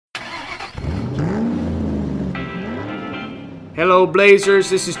Hello Blazers,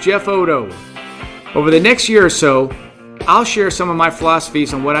 this is Jeff Odo. Over the next year or so, I'll share some of my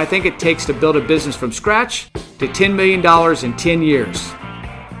philosophies on what I think it takes to build a business from scratch to $10 million in 10 years.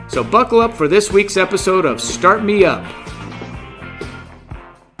 So buckle up for this week's episode of Start Me Up.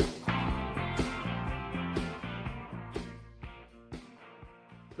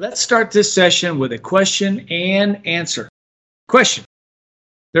 Let's start this session with a question and answer. Question: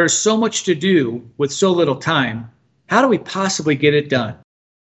 there's so much to do with so little time. How do we possibly get it done?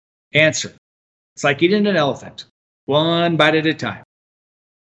 Answer: it's like eating an elephant, one bite at a time.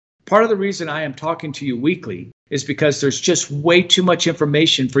 Part of the reason I am talking to you weekly is because there's just way too much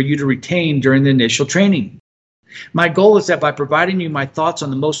information for you to retain during the initial training. My goal is that by providing you my thoughts on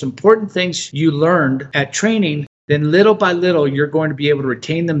the most important things you learned at training, then little by little you're going to be able to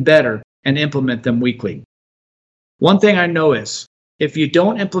retain them better and implement them weekly. One thing I know is, if you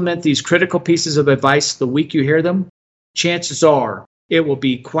don't implement these critical pieces of advice the week you hear them, chances are it will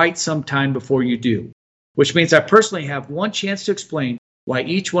be quite some time before you do, which means I personally have one chance to explain why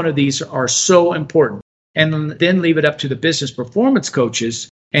each one of these are so important, and then leave it up to the business performance coaches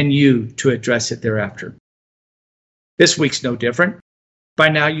and you to address it thereafter. This week's no different. By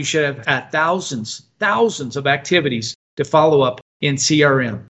now you should have had thousands of activities to follow up in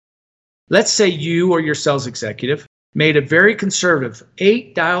CRM. Let's say you or your sales executive made a very conservative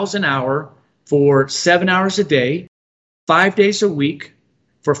 8 dials an hour for 7 hours a day, 5 days a week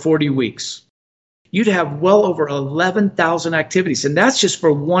for 40 weeks. You'd have well over 11,000 activities, and that's just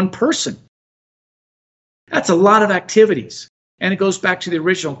for one person. That's a lot of activities. And it goes back to the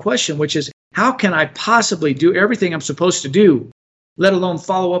original question, which is, how can I possibly do everything I'm supposed to do, let alone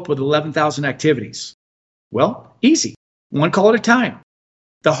follow up with 11,000 activities? Well, easy. One call at a time.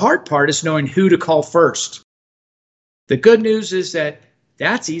 The hard part is knowing who to call first. The good news is that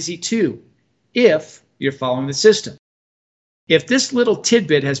that's easy too, if you're following the system. If this little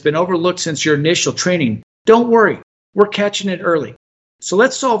tidbit has been overlooked since your initial training, don't worry, we're catching it early. So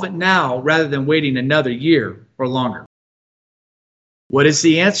let's solve it now rather than waiting another year or longer. What is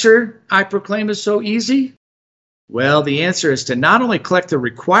the answer I proclaim is so easy? Well, the answer is to not only collect the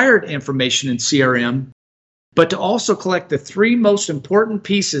required information in CRM, but to also collect the 3 most important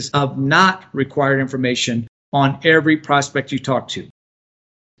pieces of not required information on every prospect you talk to.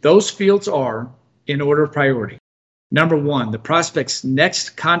 Those fields are, in order of priority: number 1, the prospect's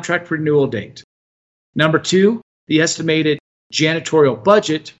next contract renewal date. Number 2, the estimated janitorial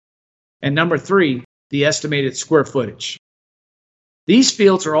budget. And number 3, the estimated square footage. These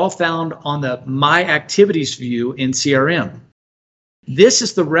fields are all found on the My Activities view in CRM. This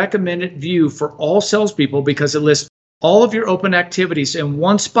is the recommended view for all salespeople because it lists all of your open activities in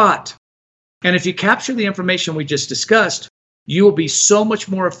one spot. And if you capture the information we just discussed, you will be so much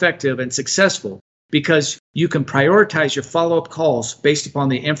more effective and successful because you can prioritize your follow-up calls based upon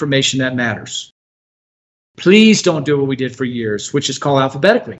the information that matters. Please don't do what we did for years, which is call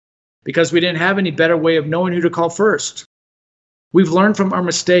alphabetically, because we didn't have any better way of knowing who to call first. We've learned from our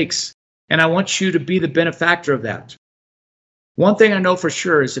mistakes, and I want you to be the benefactor of that. One thing I know for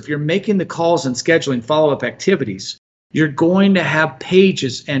sure is if you're making the calls and scheduling follow-up activities, you're going to have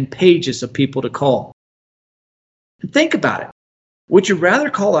pages and pages of people to call. And think about it. Would you rather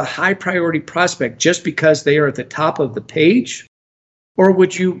call a high priority prospect just because they are at the top of the page? Or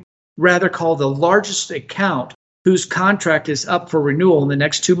would you rather call the largest account whose contract is up for renewal in the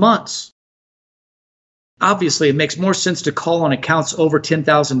next 2 months? Obviously, it makes more sense to call on accounts over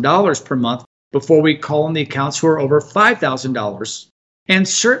 $10,000 per month before we call on the accounts who are over $5,000. And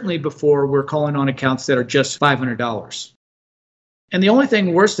certainly before we're calling on accounts that are just $500. And the only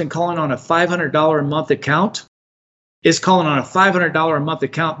thing worse than calling on a $500 a month account is calling on a $500 a month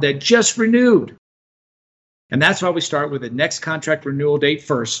account that just renewed. And that's why we start with the next contract renewal date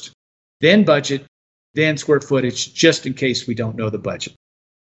first, then budget, then square footage, just in case we don't know the budget.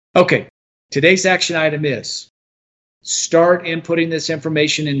 Okay, today's action item is start inputting this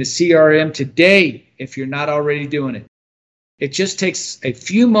information into CRM today if you're not already doing it. It just takes a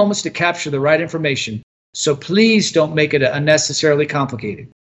few moments to capture the right information, so please don't make it unnecessarily complicated.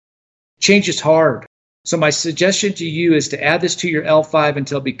 Change is hard, so my suggestion to you is to add this to your L5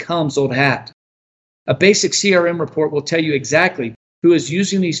 until it becomes old hat. A basic CRM report will tell you exactly who is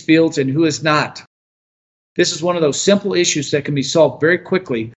using these fields and who is not. This is one of those simple issues that can be solved very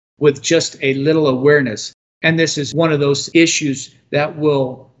quickly with just a little awareness, and this is one of those issues that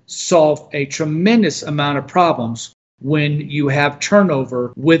will solve a tremendous amount of problems when you have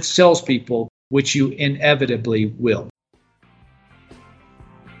turnover with salespeople, which you inevitably will.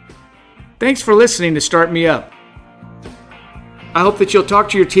 Thanks for listening to Start Me Up. I hope that you'll talk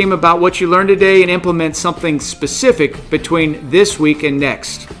to your team about what you learned today and implement something specific between this week and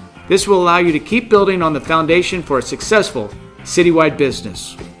next. This will allow you to keep building on the foundation for a successful citywide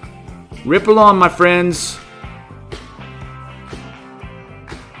business. Rip along, my friends.